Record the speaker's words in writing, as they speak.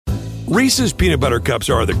Reese's Peanut Butter Cups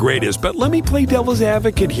are the greatest, but let me play devil's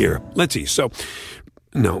advocate here. Let's see. So,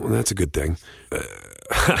 no, that's a good thing.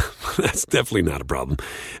 That's definitely not a problem.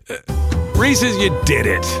 Reese's, you did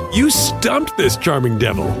it. You stumped this charming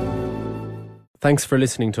devil. Thanks for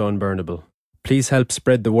listening to Unburnable. Please help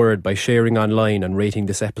spread the word by sharing online and rating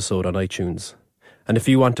this episode on iTunes. And if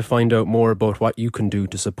you want to find out more about what you can do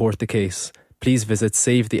to support the case, please visit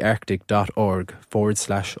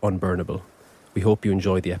savethearctic.org/unburnable. We hope you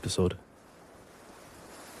enjoy the episode.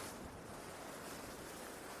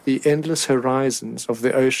 The endless horizons of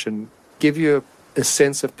the ocean give you a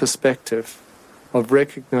sense of perspective, of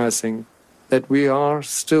recognizing that we are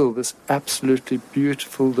still this absolutely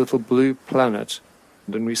beautiful little blue planet.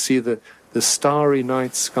 And we see the starry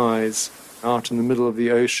night skies out in the middle of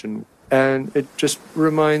the ocean. And it just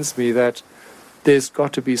reminds me that there's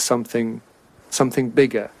got to be something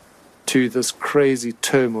bigger to this crazy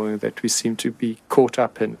turmoil that we seem to be caught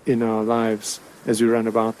up in our lives as we run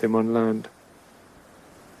about them on land.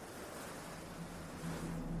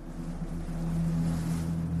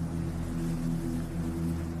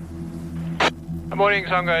 Good morning,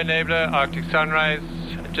 Songhai Enabler, Arctic Sunrise.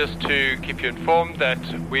 Just to keep you informed that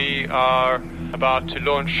we are about to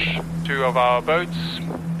launch 2 of our boats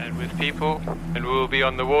and with people, and we will be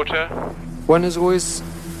on the water. One is always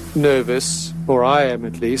nervous, or I am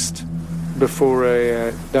at least, before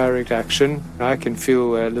a direct action. I can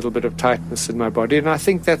feel a little bit of tightness in my body, and I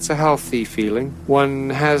think that's a healthy feeling. One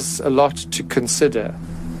has a lot to consider.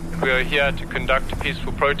 We are here to conduct a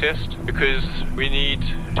peaceful protest because we need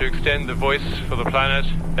to extend the voice for the planet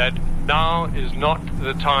that now is not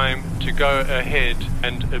the time to go ahead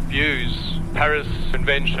and abuse Paris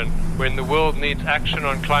Convention when the world needs action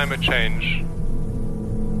on climate change.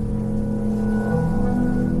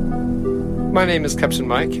 My name is Captain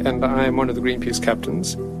Mike, and I am one of the Greenpeace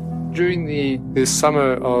captains. During the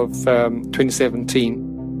summer of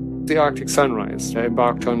 2017, the Arctic Sunrise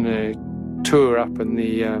embarked on a tour up in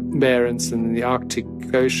the Barents and the Arctic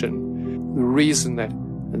Ocean. The reason that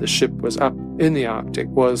the ship was up in the Arctic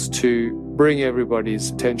was to bring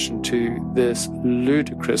everybody's attention to this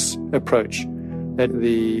ludicrous approach that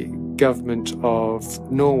the government of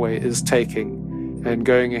Norway is taking and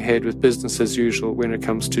going ahead with business as usual when it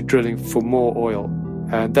comes to drilling for more oil.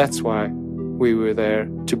 And that's why we were there,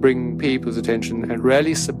 to bring people's attention and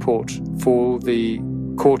rally support for the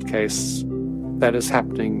court case that is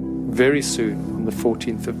happening very soon, on the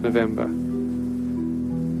 14th of November.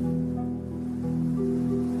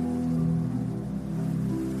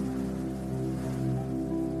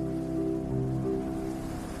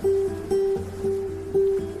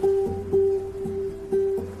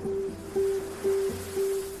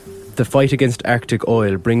 The fight against Arctic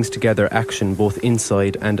oil brings together action both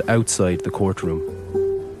inside and outside the courtroom.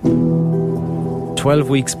 12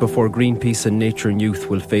 weeks before Greenpeace and Nature and Youth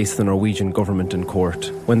will face the Norwegian government in court,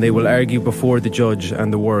 when they will argue before the judge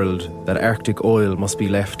and the world that Arctic oil must be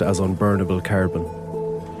left as unburnable carbon.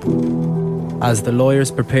 As the lawyers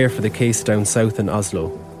prepare for the case down south in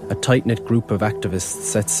Oslo, a tight-knit group of activists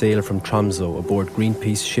set sail from Tromsø aboard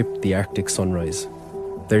Greenpeace ship the Arctic Sunrise.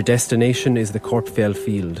 Their destination is the Korpfjell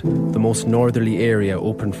Field, the most northerly area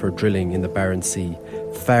open for drilling in the Barents Sea,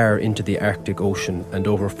 far into the Arctic Ocean and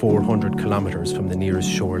over 400 kilometres from the nearest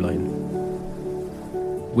shoreline.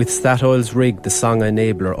 With Statoil's rig, the Songhai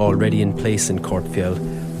Enabler, already in place in Korpfjell,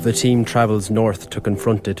 the team travels north to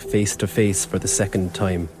confront it face to face for the second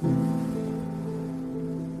time.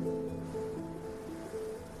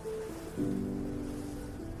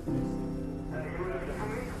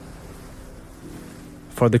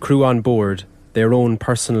 For the crew on board, their own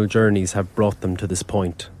personal journeys have brought them to this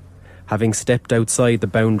point. Having stepped outside the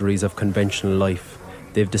boundaries of conventional life,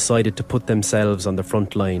 they've decided to put themselves on the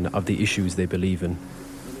front line of the issues they believe in.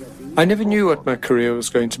 I never knew what my career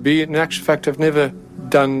was going to be. In actual fact, I've never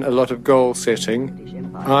done a lot of goal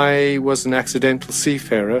setting. I was an accidental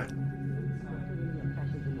seafarer.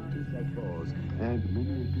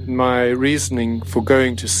 My reasoning for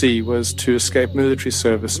going to sea was to escape military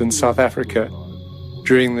service in South Africa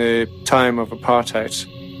during the time of apartheid.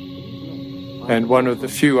 And one of the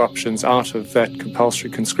few options out of that compulsory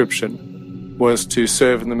conscription was to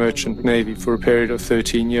serve in the Merchant Navy for a period of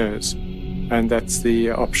 13 years. And that's the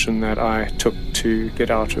option that I took to get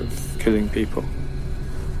out of killing people.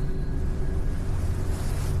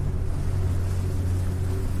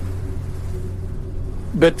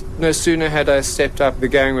 But no sooner had I stepped up the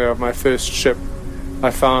gangway of my first ship, I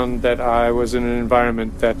found that I was in an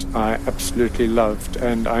environment that I absolutely loved,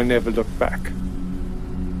 and I never looked back.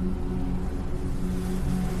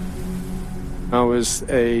 I was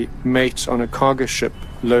a mate on a cargo ship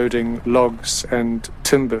loading logs and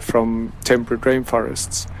timber from temperate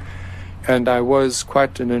rainforests. And I was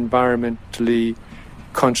quite an environmentally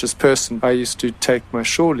conscious person. I used to take my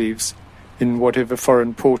shore leaves in whatever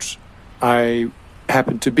foreign port I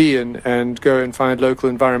happened to be in and go and find local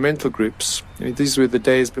environmental groups. These were the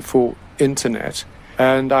days before internet.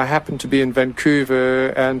 And I happened to be in Vancouver,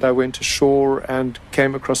 and I went ashore and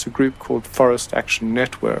came across a group called Forest Action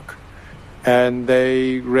Network. And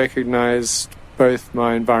they recognized both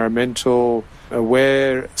my environmental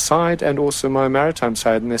aware side and also my maritime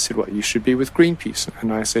side. And they said, well, you should be with Greenpeace.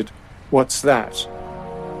 And I said, what's that?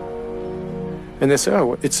 And they said, oh,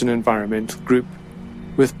 well, it's an environmental group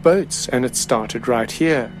with boats, and it started right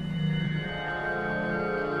here.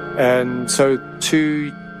 And so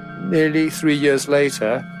nearly 3 years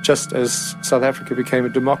later, just as South Africa became a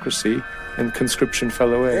democracy and conscription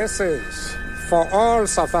fell away. This is, for all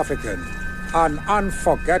South Africans, an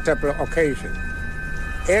unforgettable occasion.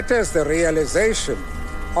 It is the realization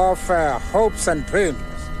of hopes and dreams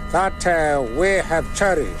that we have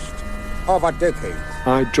cherished over decades.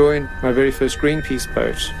 I joined my very first Greenpeace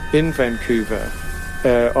boat in Vancouver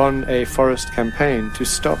on a forest campaign to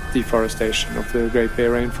stop deforestation of the Great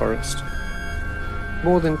Bear Rainforest.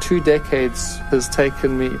 More than 2 decades has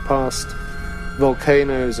taken me past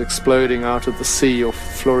volcanoes exploding out of the sea off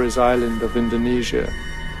Flores Island of Indonesia,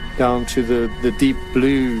 down to the deep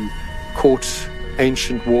blue caught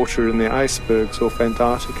ancient water in the icebergs off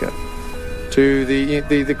Antarctica, to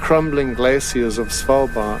the crumbling glaciers of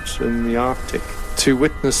Svalbard in the Arctic, to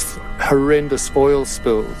witness horrendous oil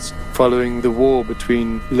spills following the war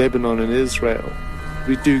between Lebanon and Israel.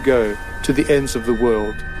 We do go to the ends of the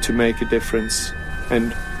world to make a difference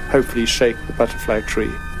and hopefully shake the butterfly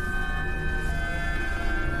tree.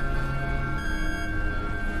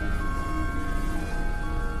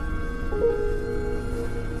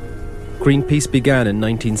 Greenpeace began in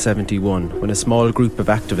 1971 when a small group of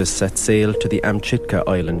activists set sail to the Amchitka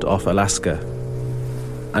Island off Alaska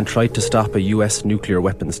and tried to stop a US nuclear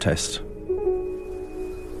weapons test.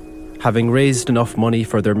 Having raised enough money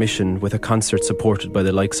for their mission with a concert supported by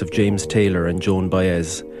the likes of James Taylor and Joan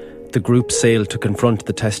Baez, the group sailed to confront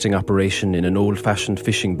the testing operation in an old-fashioned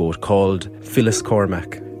fishing boat called Phyllis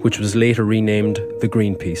Cormac, which was later renamed the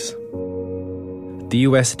Greenpeace. The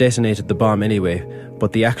US detonated the bomb anyway,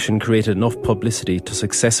 but the action created enough publicity to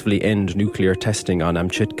successfully end nuclear testing on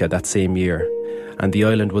Amchitka that same year, and the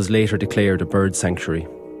island was later declared a bird sanctuary.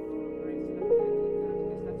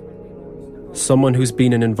 Someone who's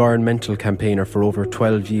been an environmental campaigner for over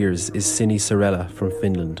 12 years is Sini Sarella from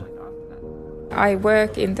Finland. I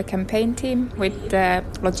work in the campaign team with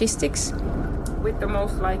logistics. With the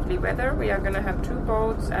most likely weather, we are going to have 2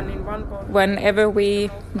 boats, and in one boat, whenever we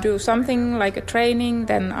do something like a training,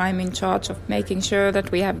 then I'm in charge of making sure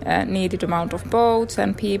that we have a needed amount of boats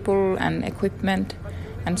and people and equipment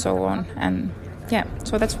and so on. And yeah,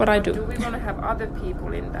 so that's what I do. Do we want to have other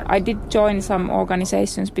people in that? I did join some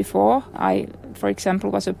organizations before. I, for example,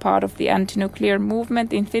 was a part of the anti-nuclear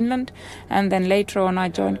movement in Finland, and then later on I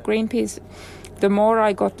joined Greenpeace. The more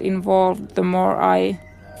I got involved, the more I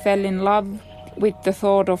fell in love with the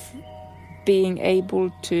thought of being able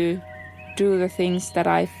to do the things that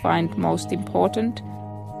I find most important.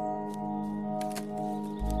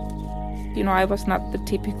 You know, I was not the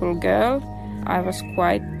typical girl. I was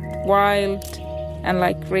quite wild and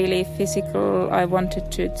really physical. I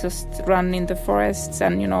wanted to just run in the forests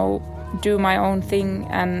and, do my own thing.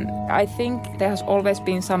 And I think there has always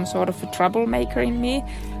been some sort of a troublemaker in me,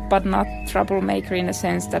 but not troublemaker in a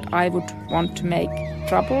sense that I would want to make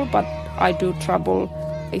trouble, but I do trouble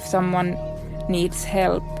if someone needs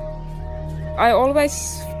help. I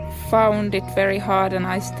always found it very hard, and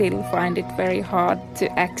I still find it very hard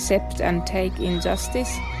to accept and take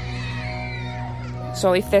injustice.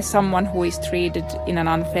 So if there's someone who is treated in an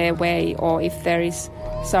unfair way, or if there is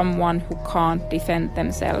someone who can't defend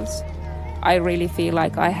themselves, I really feel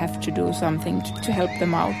like I have to do something to help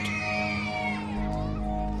them out.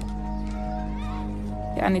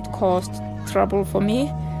 And it caused trouble for me.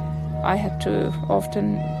 I had to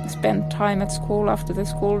often spend time at school after the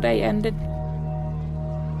school day ended.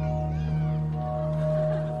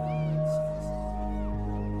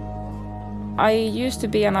 I used to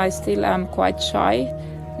be, and I still am, quite shy.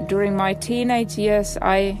 During my teenage years,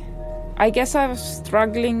 I guess I was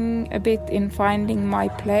struggling a bit in finding my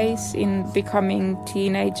place in becoming a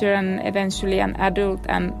teenager and eventually an adult,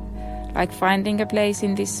 and finding a place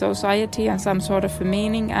in this society and some sort of a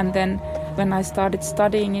meaning. And then when I started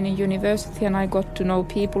studying in a university and I got to know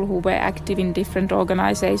people who were active in different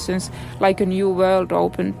organizations, a new world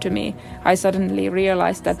opened to me. I suddenly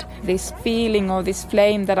realized that this feeling or this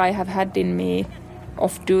flame that I have had in me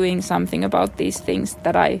of doing something about these things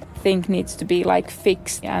that I think needs to be like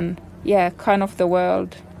fixed. And yeah, kind of the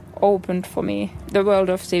world opened for me. The world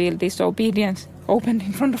of civil disobedience opened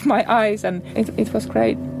in front of my eyes, and it was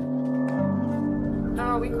great.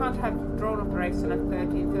 No, we can't have drone operation at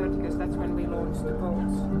 13:30 because that's when we launch the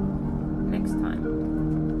boats next time.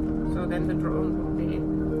 So then the drone will be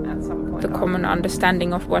at some point. The common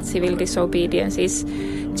understanding of what civil disobedience is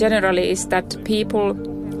generally is that people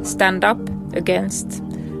stand up against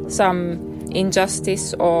some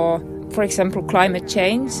injustice or, for example, climate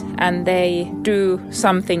change, and they do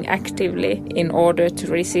something actively in order to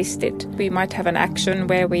resist it. We might have an action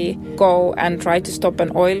where we go and try to stop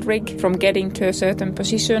an oil rig from getting to a certain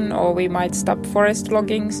position, or we might stop forest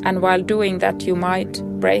loggings. And while doing that, you might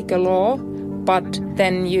break a law, but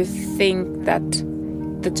then you think that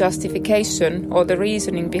the justification or the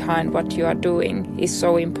reasoning behind what you are doing is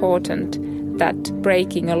so important that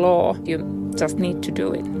breaking a law, you just need to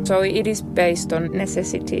do it. So it is based on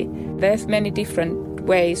necessity. There's many different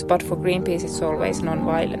ways, but for Greenpeace it's always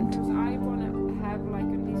non-violent. I want to have like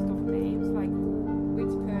a list of names, like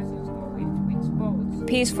which persons go into which boats.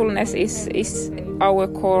 Peacefulness is our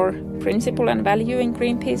core principle and value in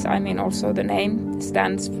Greenpeace. I mean, also the name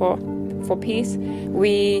stands for peace.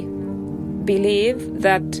 We believe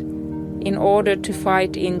that in order to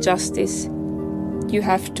fight injustice, you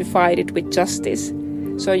have to fight it with justice.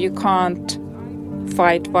 So you can't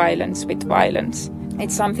fight violence with violence.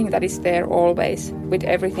 It's something that is there always with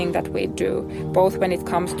everything that we do, both when it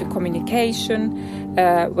comes to communication,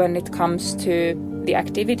 when it comes to the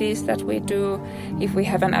activities that we do. If we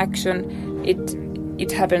have an action,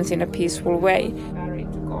 it happens in a peaceful way.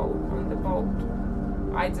 To go on the boat,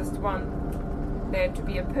 I just want there to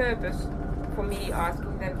be a purpose for me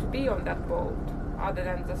asking them to be on that boat, other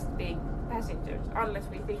than just being passengers, unless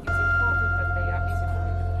we think it's important that they are visible in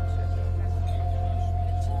the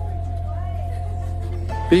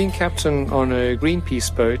picture. Being captain on a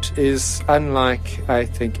Greenpeace boat is unlike, I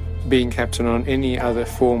think, being captain on any other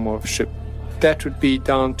form of ship. That would be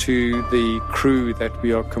down to the crew that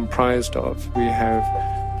we are comprised of. We have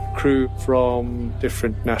crew from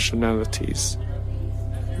different nationalities.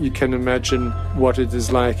 You can imagine what it is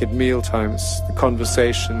like at mealtimes, the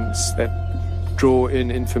conversations that draw in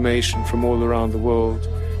information from all around the world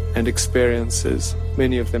and experiences,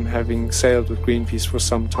 many of them having sailed with Greenpeace for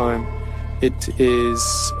some time. It is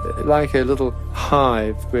like a little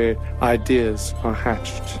hive where ideas are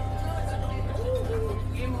hatched.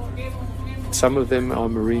 Some of them are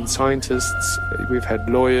marine scientists. We've had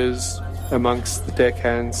lawyers amongst the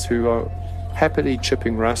deckhands who are happily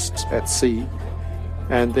chipping rust at sea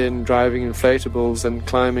and then driving inflatables and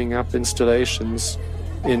climbing up installations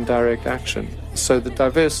in direct action. So the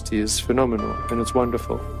diversity is phenomenal and it's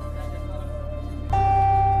wonderful.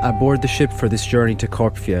 Aboard the ship for this journey to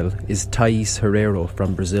Corpfiel is Thais Herrero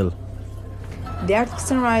from Brazil. The Arctic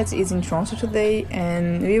Sunrise is in Toronto today,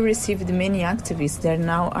 and we received many activists that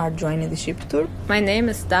now are joining the ship tour. My name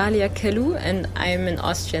is Dalia Kelu and I am an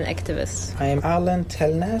Austrian activist. I am Alan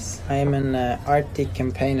Telnes. I am an Arctic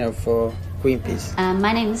campaigner for Greenpeace.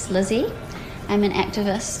 My name is Lizzie. I'm an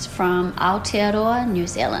activist from Aotearoa, New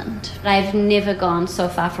Zealand. I've never gone so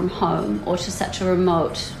far from home or to such a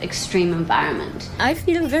remote, extreme environment. I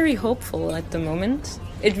feel very hopeful at the moment.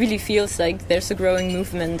 It really feels like there's a growing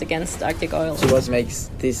movement against Arctic oil. So what makes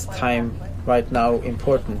this time right now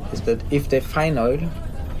important is that if they find oil,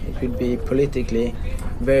 it will be politically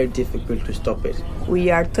very difficult to stop it. We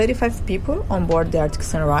are 35 people on board the Arctic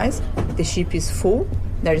Sunrise. The ship is full.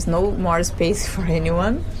 There is no more space for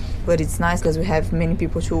anyone. But it's nice because we have many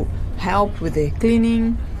people to help with the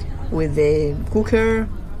cleaning, with the cooker.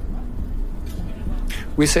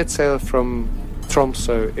 We set sail from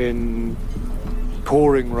Tromsø in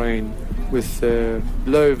pouring rain with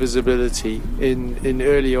low visibility in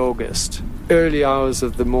early August. Early hours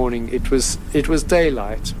of the morning, it was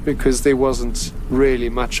daylight because there wasn't really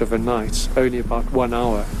much of a night, only about 1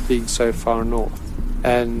 hour being so far north.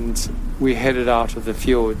 And we headed out of the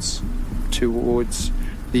fjords towards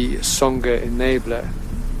the Songa Enabler,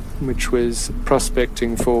 which was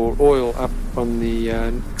prospecting for oil up on the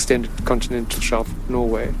extended continental shelf of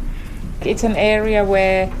Norway. It's an area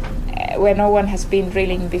where no one has been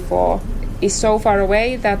drilling before. It's so far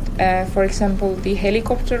away that, for example, the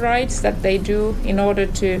helicopter rides that they do in order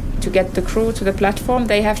to get the crew to the platform,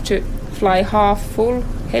 they have to fly half full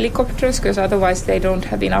helicopters because otherwise they don't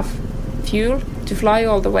have enough fuel to fly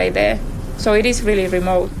all the way there. So it is really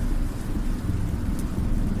remote.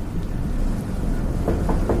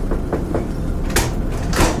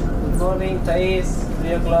 Good morning, Thais.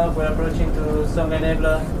 3 o'clock, we're approaching to Songa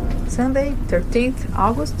Enabler. Sunday, 13th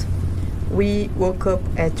August. We woke up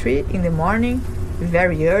at 3 in the morning,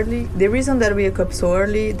 very early. The reason that we woke up so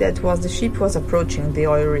early, that was the ship was approaching the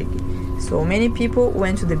oil rig. So many people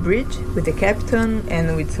went to the bridge with the captain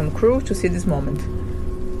and with some crew to see this moment.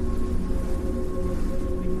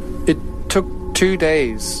 It took 2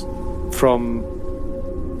 days from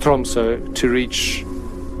Tromsø to reach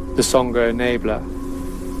the Songo enabler.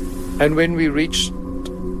 And when we reached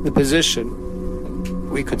the position,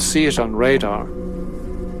 we could see it on radar,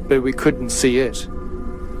 but we couldn't see it.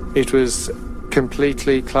 It was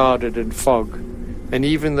completely clouded in fog. And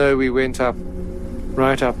even though we went up,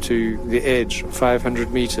 right up to the edge,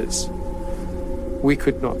 500 meters, we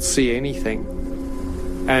could not see anything.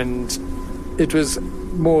 And it was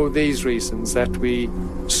more these reasons that we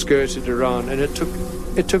skirted around, and it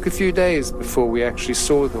took a few days before we actually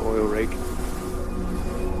saw the oil rig.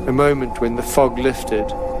 A moment when the fog lifted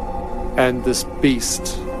and this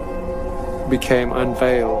beast became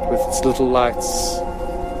unveiled with its little lights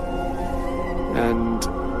and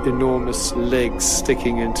enormous legs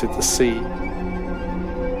sticking into the sea.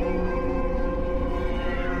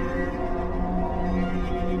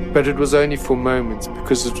 But it was only for moments,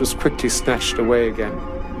 because it was quickly snatched away again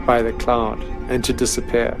by the cloud and to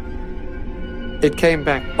disappear. It came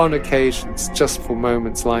back on occasions just for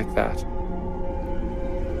moments like that.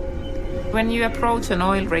 When you approach an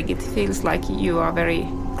oil rig, it feels like you are very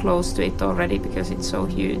close to it already because it's so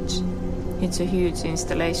huge. It's a huge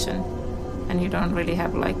installation, and you don't really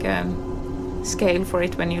have like a scale for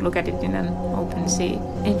it when you look at it in an open sea.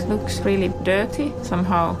 It looks really dirty,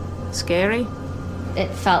 somehow scary. It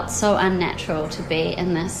felt so unnatural to be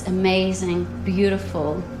in this amazing,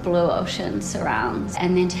 beautiful blue ocean surrounds,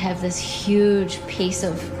 and then to have this huge piece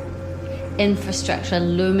of infrastructure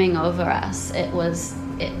looming over us. It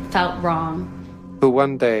felt wrong. But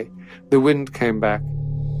one day, the wind came back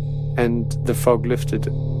and the fog lifted.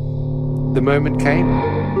 The moment came.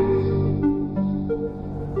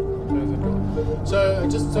 So I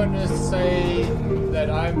just wanted to say that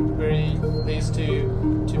I'm very pleased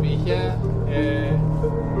to be here.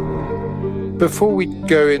 Before we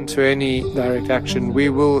go into any direct action, we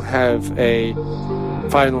will have a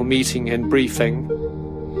final meeting and briefing.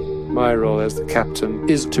 My role as the captain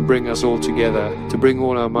is to bring us all together, to bring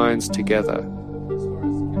all our minds together.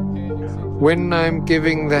 When I'm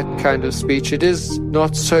giving that kind of speech, it is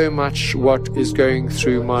not so much what is going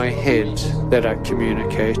through my head that I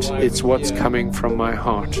communicate, it's what's coming from my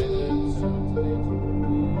heart.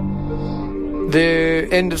 The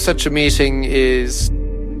end of such a meeting is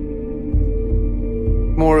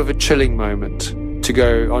more of a chilling moment to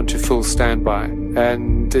go onto full standby,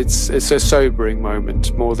 and it's a sobering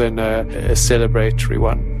moment more than a celebratory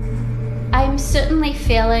one. I'm certainly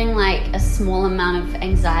feeling like a small amount of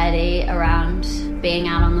anxiety around being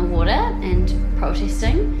out on the water and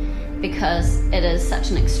protesting because it is such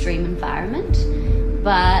an extreme environment,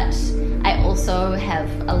 but I also have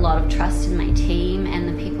a lot of trust in my team and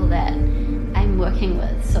the people that I'm working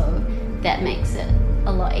with, so that makes it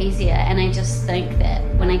a lot easier. And I just think that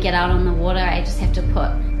when I get out on the water, I just have to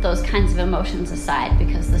put those kinds of emotions aside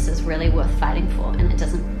because this is really worth fighting for, and it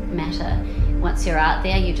doesn't matter. Once you're out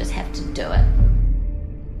there, you just have to do it.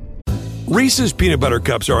 Reese's peanut butter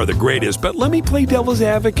cups are the greatest, but let me play devil's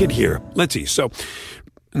advocate here. Let's see. So,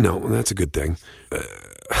 no, that's a good thing.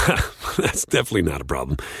 That's definitely not a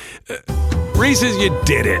problem. Reese's, you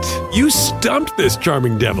did it. You stumped this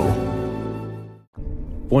charming devil.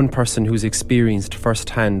 One person who's experienced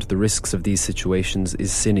firsthand the risks of these situations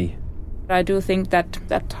is Cindy. I do think that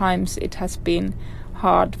at times it has been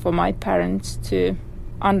hard for my parents to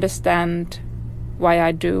understand why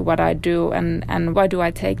I do what I do and why do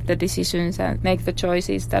I take the decisions and make the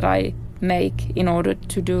choices that I make in order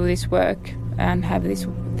to do this work and have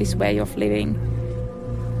this way of living.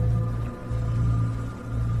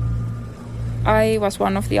 I was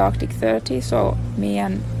one of the Arctic 30, so me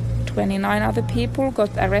and 29 other people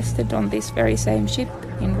got arrested on this very same ship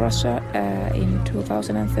in Russia in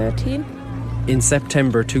 2013. In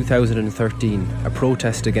September 2013, a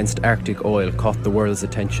protest against Arctic oil caught the world's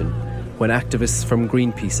attention when activists from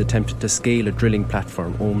Greenpeace attempted to scale a drilling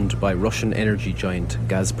platform owned by Russian energy giant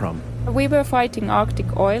Gazprom. We were fighting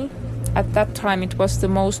Arctic oil. At that time it was the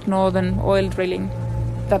most northern oil drilling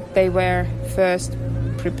that they were first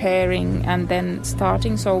preparing and then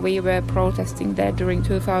starting, so we were protesting there during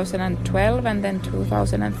 2012 and then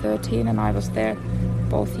 2013, and I was there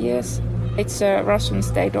both years. It's a Russian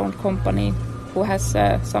state-owned company who has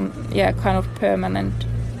some kind of permanent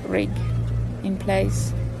rig in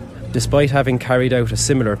place. Despite having carried out a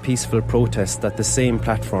similar peaceful protest at the same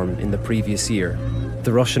platform in the previous year,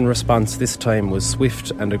 the Russian response this time was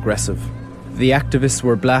swift and aggressive. The activists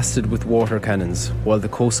were blasted with water cannons, while the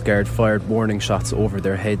Coast Guard fired warning shots over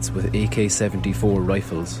their heads with AK-74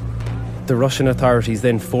 rifles. The Russian authorities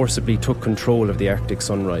then forcibly took control of the Arctic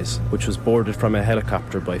Sunrise, which was boarded from a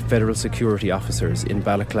helicopter by federal security officers in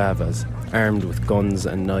balaclavas, armed with guns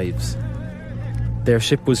and knives. Their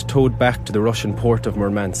ship was towed back to the Russian port of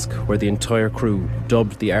Murmansk, where the entire crew,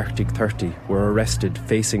 dubbed the Arctic 30, were arrested,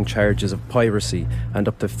 facing charges of piracy and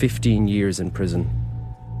up to 15 years in prison.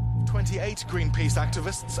 28 Greenpeace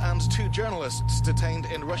activists and 2 journalists detained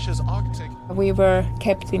in Russia's Arctic. We were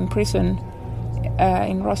kept in prison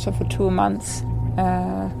in Russia for 2 months,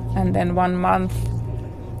 and then 1 month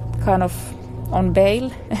kind of on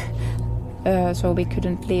bail, so we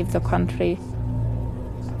couldn't leave the country.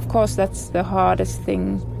 Of course, that's the hardest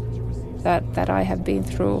thing that I have been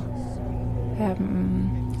through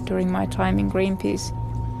during my time in Greenpeace.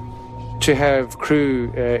 To have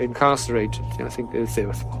crew incarcerated, I think there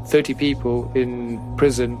were 30 people in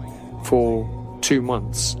prison for 2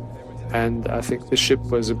 months, and I think the ship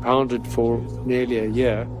was impounded for nearly a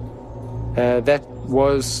year. That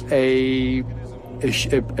was a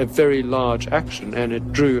very large action, and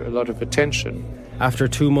it drew a lot of attention. After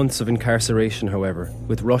 2 months of incarceration, however,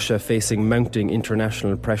 with Russia facing mounting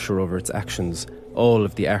international pressure over its actions, all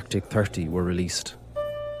of the Arctic 30 were released.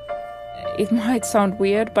 It might sound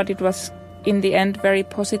weird, but it was, in the end, very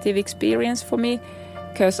positive experience for me,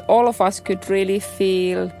 because all of us could really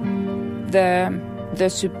feel the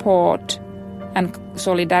support and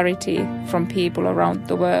solidarity from people around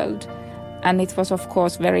the world. And it was, of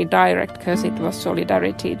course, very direct, because it was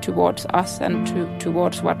solidarity towards us and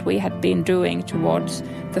towards what we had been doing, towards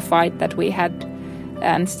the fight that we had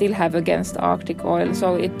and still have against Arctic oil.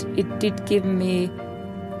 So it did give me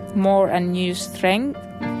more and new strength,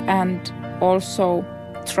 and also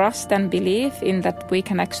trust and belief in that we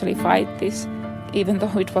can actually fight this. Even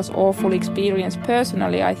though it was awful experience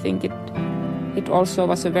personally, I think it also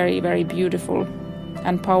was a very, very beautiful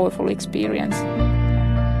and powerful experience.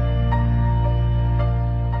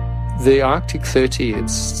 The Arctic 30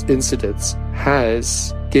 incidents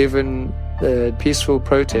has given peaceful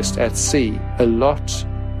protest at sea a lot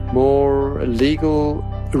more legal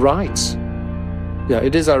rights. Yeah,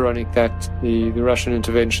 it is ironic that the Russian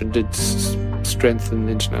intervention did strengthen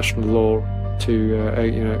international law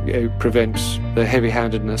to prevent the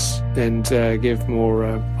heavy-handedness and give more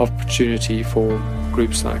opportunity for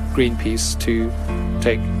groups like Greenpeace to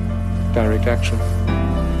take direct action.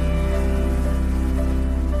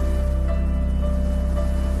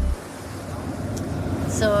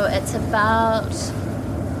 So it's about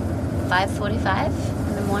 5:45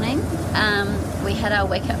 in the morning. We had our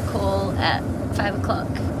wake-up call at 5 o'clock,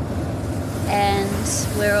 and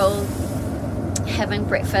we're all having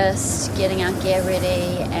breakfast, getting our gear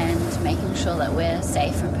ready, and making sure that we're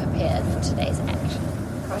safe and prepared for today's action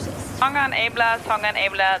protest. Songa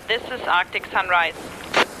enabler, this is Arctic Sunrise.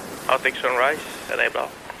 Arctic Sunrise, enabler.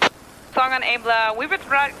 Songa enabler, we would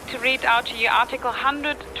like to read out to you Article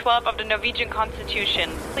 112 of the Norwegian Constitution.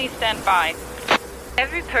 Please stand by.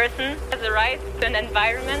 Every person has a right to an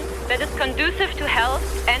environment that is conducive to health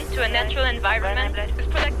and to a natural environment with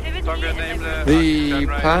productivity. The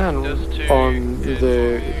plan on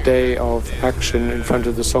the day of action in front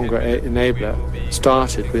of the Songa enabler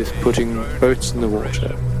started with putting boats in the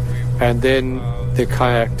water, and then the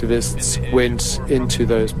kayak activists went into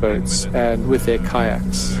those boats and with their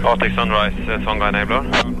kayaks. Arctic Sunrise, Songa enabler.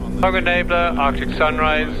 Songa enabler, Arctic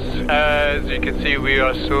Sunrise. As you can see, we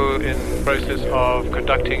are still in the process of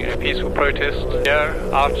conducting a peaceful protest here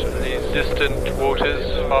out in these distant waters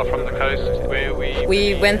far from the coast, where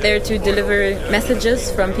we went there to deliver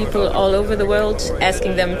messages from people all over the world,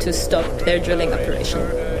 asking them to stop their drilling operation.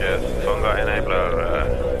 Yes, Songa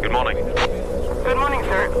enabler. Good morning. Good morning,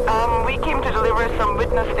 sir. We came to deliver some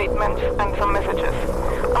witness statements and some messages.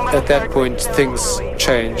 At that point, things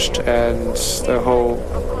changed, and the whole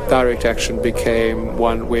direct action became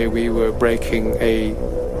one where we were breaking a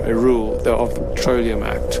rule of the Petroleum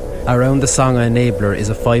Act. Around the Songa enabler is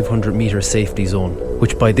a 500-metre safety zone,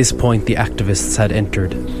 which by this point the activists had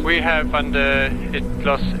entered. We have under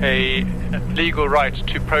ITLOS a legal right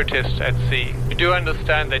to protest at sea. We do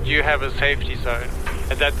understand that you have a safety zone,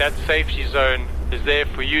 and that safety zone is there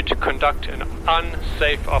for you to conduct an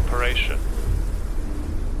unsafe operation.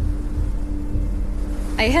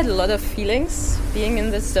 I had a lot of feelings being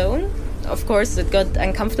in this zone. Of course, it got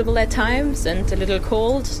uncomfortable at times and a little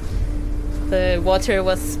cold. The water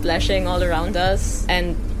was splashing all around us,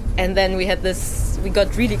 and then we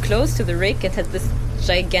got really close to the rig and had this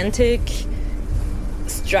gigantic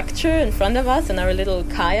structure in front of us in our little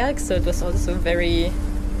kayak, so it was also very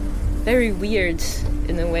very weird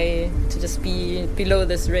in a way to just be below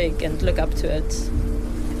this rig and look up to it.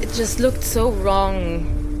 It just looked so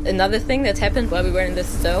wrong. Another thing that happened while we were in this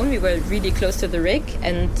zone, we were really close to the rig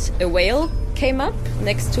and a whale came up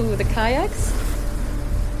next to the kayaks.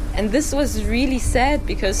 And this was really sad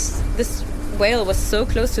because this whale was so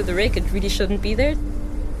close to the rig, it really shouldn't be there.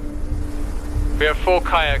 We have 4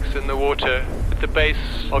 kayaks in the water at the base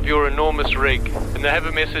of your enormous rig, and they have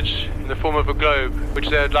a message in the form of a globe which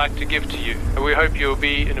they would like to give to you, and we hope you'll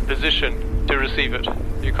be in a position to receive it.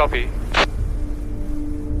 You copy?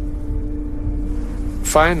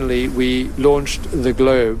 Finally, we launched the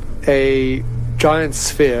globe, a giant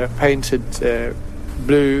sphere painted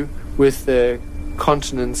blue with the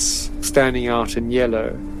continents standing out in yellow.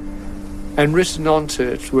 And written onto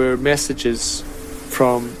it were messages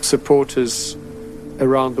from supporters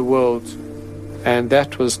around the world, and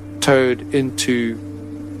that was towed into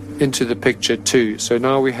the picture too. So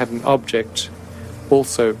now we had an object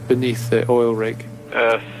also beneath the oil rig.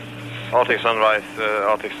 Arctic Sunrise,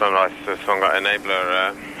 Songa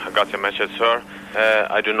Enabler, I got your message, sir.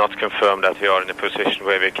 I do not confirm that we are in a position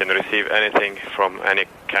where we can receive anything from any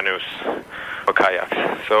canoes or kayaks.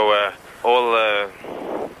 So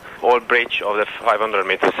all breach of the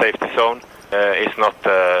 500-meter safety zone is not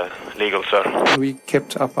legal, sir. We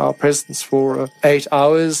kept up our presence for 8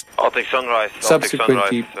 hours. Arctic Sunrise.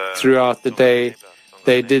 Subsequently, throughout the day,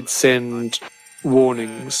 they did send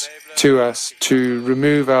warnings to us to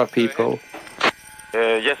remove our people.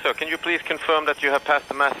 Yes, sir. Can you please confirm that you have passed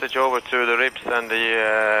the message over to the ribs and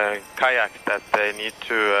the kayaks that they need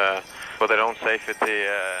to, for their own safety...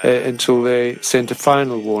 until they sent a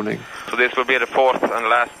final warning. So this will be the 4th and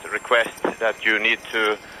last request that you need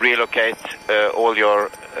to relocate all your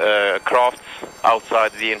crafts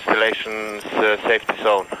outside the installation's safety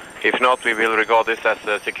zone. If not, we will regard this as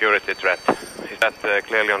a security threat. Is that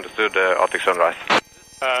clearly understood, Arctic Sunrise?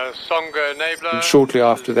 Songa Enabler. And shortly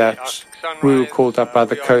after that, we were called up by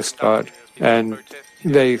the Coast Guard, and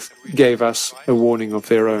they gave us a warning of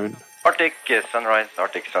their own. Arctic Sunrise,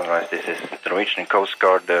 this is the Norwegian Coast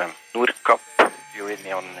Guard Nordkapp. You read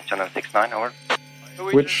me on channel 69, over.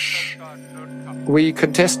 Which we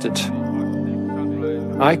contested.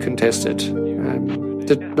 I contested.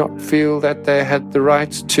 Did not feel that they had the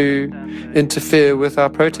right to interfere with our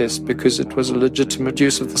protest because it was a legitimate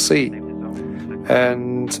use of the sea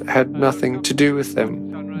and had nothing to do with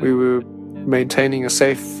them. We were maintaining a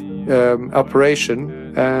safe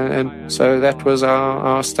operation, and so that was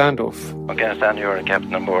our standoff. Okay, I understand you're a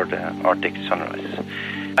captain on board Arctic Sunrise.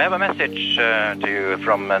 I have a message to you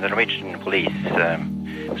from the Norwegian police,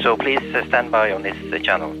 so please stand by on this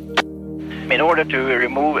channel. In order to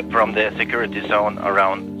remove from the security zone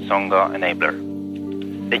around Songa Enabler,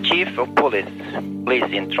 the Chief of Police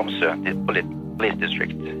in Tromsø, the police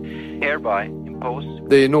district, hereby imposed...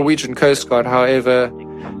 The Norwegian Coast Guard, however,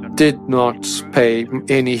 did not pay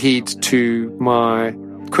any heed to my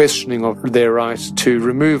questioning of their right to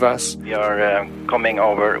remove us. We are coming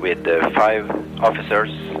over with 5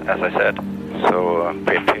 officers, as I said. So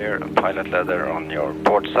prepare a pilot ladder on your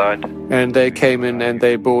port side. And they came in and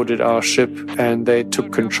they boarded our ship and they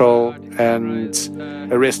took control and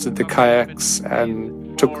arrested the kayaks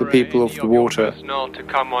and took the people off the water. Personnel to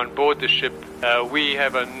come on board the ship. We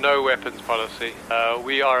have a no weapons policy.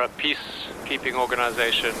 We are a peacekeeping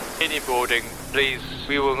organization. Any boarding, please,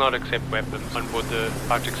 we will not accept weapons on board the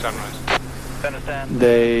Arctic Sunrise.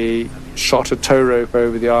 They shot a tow rope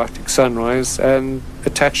over the Arctic Sunrise and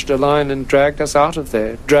attached a line and dragged us out of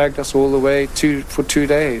there. Dragged us all the way for 2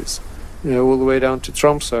 days, all the way down to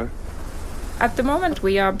Tromsø. At the moment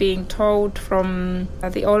we are being towed from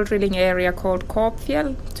the oil drilling area called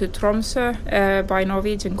Korpfjell to Tromsø by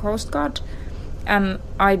Norwegian Coast Guard, and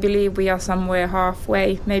I believe we are somewhere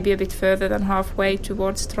halfway, maybe a bit further than halfway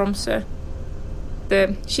towards Tromsø.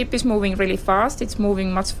 The ship is moving really fast. It's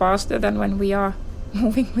moving much faster than when we are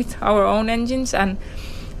moving with our own engines, and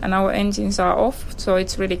our engines are off, so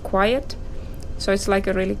it's really quiet. So it's like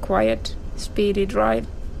a really quiet, speedy drive.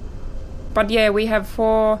 But yeah, we have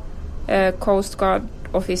 4 Coast Guard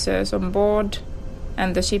officers on board,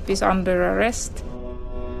 and the ship is under arrest.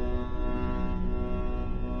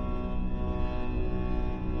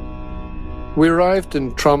 We arrived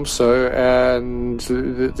in Tromsø, and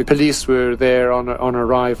the police were there on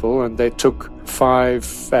arrival, and they took 5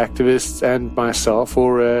 activists and myself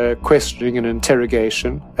for questioning and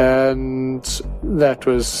interrogation. And that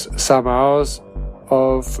was some hours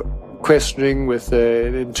of questioning with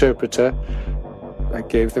an interpreter. I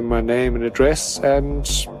gave them my name and address and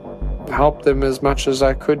helped them as much as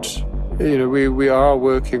I could. We are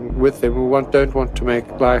working with them. We don't want to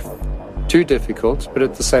make life too difficult, but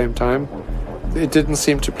at the same time, it didn't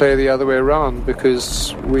seem to play the other way around,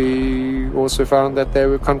 because we also found that they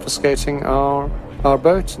were confiscating our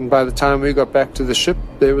boat. And by the time we got back to the ship,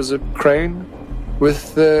 there was a crane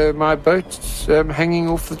with my boat hanging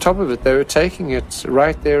off the top of it. They were taking it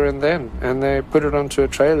right there and then, and they put it onto a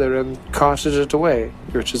trailer and carted it away,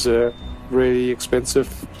 which is a really expensive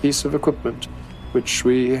piece of equipment, which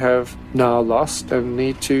we have now lost and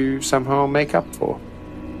need to somehow make up for.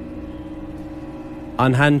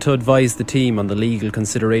 On hand to advise the team on the legal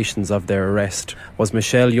considerations of their arrest was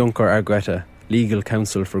Michelle Juncker Argueta, legal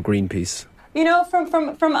counsel for Greenpeace. You know,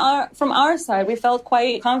 from our side, we felt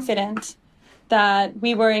quite confident that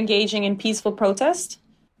we were engaging in peaceful protest,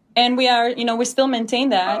 and we still maintain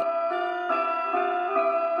that.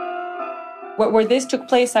 Where this took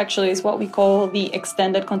place actually is what we call the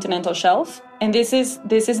extended continental shelf, and this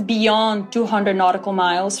is beyond 200 nautical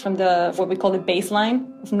miles from what we call the baseline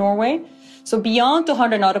of Norway. So beyond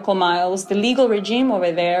 200 nautical miles, the legal regime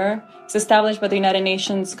over there is established by the United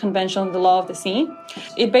Nations Convention on the Law of the Sea.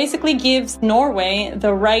 It basically gives Norway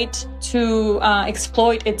the right to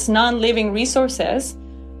exploit its non-living resources,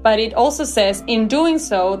 but it also says in doing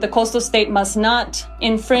so, the coastal state must not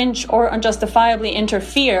infringe or unjustifiably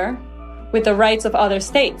interfere with the rights of other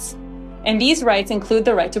states. And these rights include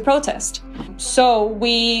the right to protest. So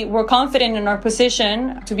we were confident in our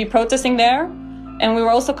position to be protesting there. And we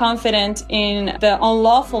were also confident in the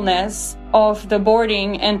unlawfulness of the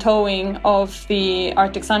boarding and towing of the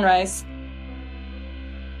Arctic Sunrise.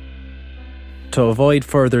 To avoid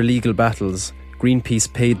further legal battles,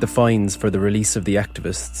 Greenpeace paid the fines for the release of the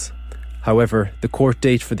activists. However, the court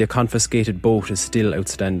date for the confiscated boat is still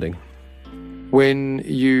outstanding. When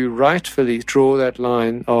you rightfully draw that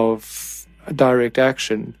line of direct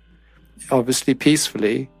action, obviously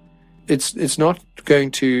peacefully, it's not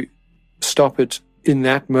going to stop it in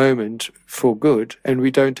that moment for good, and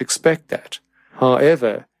we don't expect that.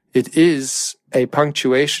 However, it is a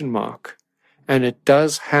punctuation mark, and it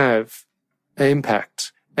does have an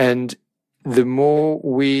impact. And the more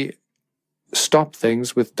we stop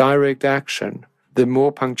things with direct action, the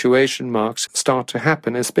more punctuation marks start to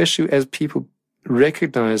happen, especially as people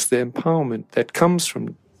recognize the empowerment that comes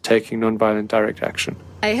from taking nonviolent direct action.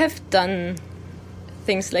 I have done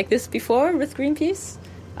things like this before with Greenpeace.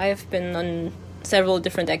 I have been on several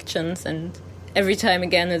different actions, and every time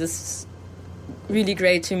again it is really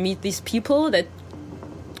great to meet these people that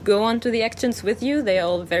go on to the actions with you. They are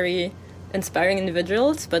all very inspiring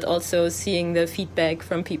individuals, but also seeing the feedback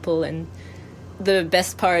from people. And the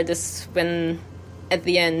best part is when at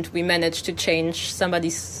the end we manage to change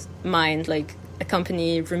somebody's mind, like a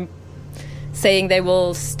company saying they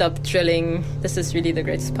will stop drilling. This is really the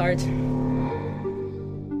greatest part.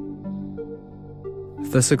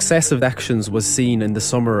 The success of actions was seen in the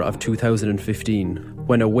summer of 2015,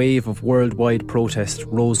 when a wave of worldwide protest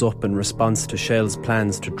rose up in response to Shell's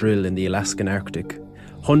plans to drill in the Alaskan Arctic.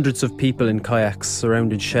 Hundreds of people in kayaks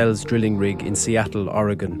surrounded Shell's drilling rig in Seattle,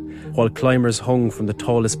 Oregon, while climbers hung from the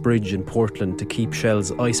tallest bridge in Portland to keep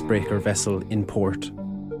Shell's icebreaker vessel in port.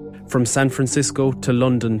 From San Francisco to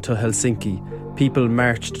London to Helsinki, people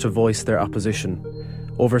marched to voice their opposition.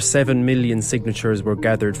 Over 7 million signatures were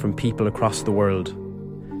gathered from people across the world.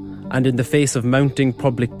 And in the face of mounting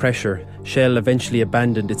public pressure, Shell eventually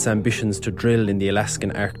abandoned its ambitions to drill in the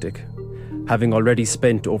Alaskan Arctic, having already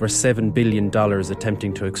spent over $7 billion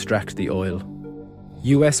attempting to extract the oil.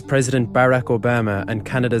 US President Barack Obama and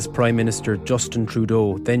Canada's Prime Minister Justin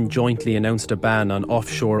Trudeau then jointly announced a ban on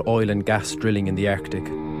offshore oil and gas drilling in the Arctic.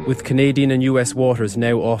 With Canadian and US waters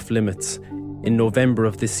now off limits, in November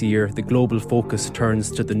of this year, the global focus turns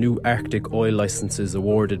to the new Arctic oil licenses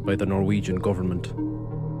awarded by the Norwegian government.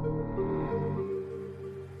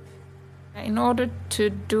 In order to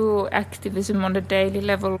do activism on a daily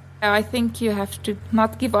level, I think you have to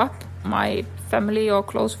not give up. My family or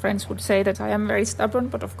close friends would say that I am very stubborn,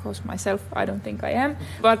 but of course myself, I don't think I am.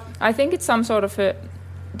 But I think it's some sort of a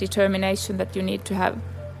determination that you need to have.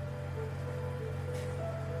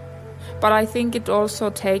 But I think it also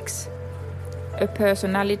takes a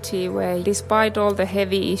personality where, despite all the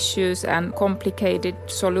heavy issues and complicated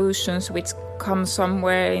solutions which come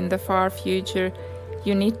somewhere in the far future,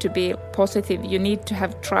 you need to be positive. You need to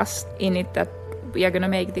have trust in it that we are going to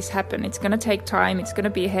make this happen. It's going to take time, it's going to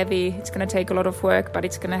be heavy, it's going to take a lot of work, but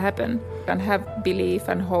it's going to happen. And have belief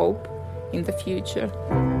and hope in the future.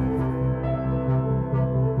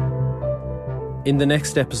 In the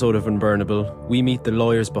next episode of Unburnable, we meet the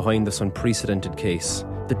lawyers behind this unprecedented case,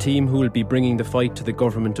 the team who will be bringing the fight to the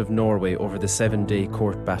government of Norway over the 7-day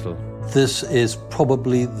court battle. This is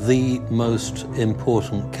probably the most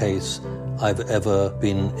important case I've ever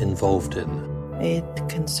been involved in. It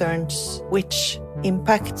concerns which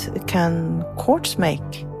impact can courts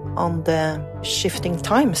make on the shifting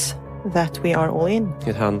times that we are all in.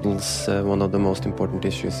 It handles one of the most important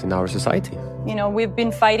issues in our society. You know, we've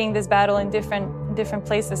been fighting this battle in different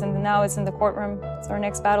places, and now it's in the courtroom. It's our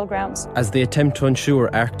next battlegrounds. As they attempt to ensure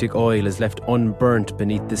Arctic oil is left unburnt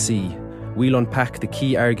beneath the sea, we'll unpack the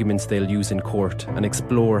key arguments they'll use in court and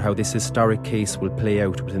explore how this historic case will play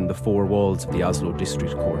out within the four walls of the Oslo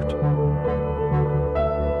District Court.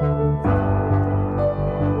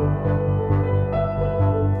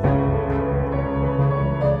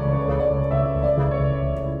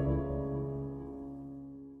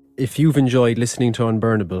 If you've enjoyed listening to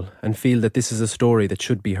Unburnable and feel that this is a story that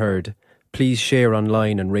should be heard, please share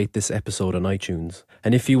online and rate this episode on iTunes.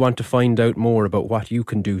 And if you want to find out more about what you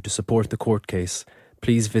can do to support the court case,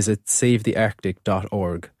 please visit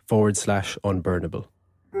savethearctic.org/unburnable.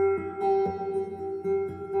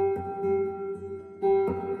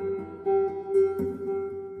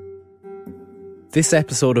 This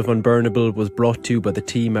episode of Unburnable was brought to you by the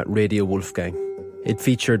team at Radio Wolfgang. It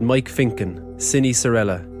featured Mike Finken, Cini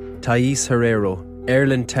Sorella, Thais Herrero,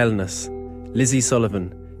 Erlen Telness, Lizzie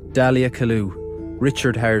Sullivan, Dalia Kalu,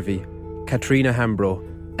 Richard Harvey, Katrina Hambro,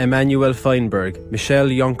 Emmanuel Feinberg, Michelle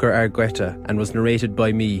Jonker Argueta, and was narrated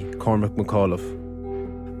by me, Cormac McAuliffe.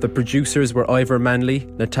 The producers were Ivor Manley,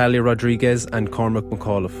 Natalia Rodriguez and Cormac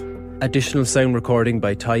McAuliffe. Additional sound recording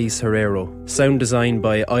by Thais Herrero. Sound design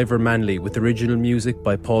by Ivor Manley with original music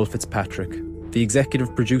by Paul Fitzpatrick. The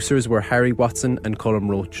executive producers were Harry Watson and Colm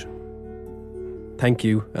Roach. Thank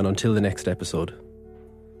you, and until the next episode.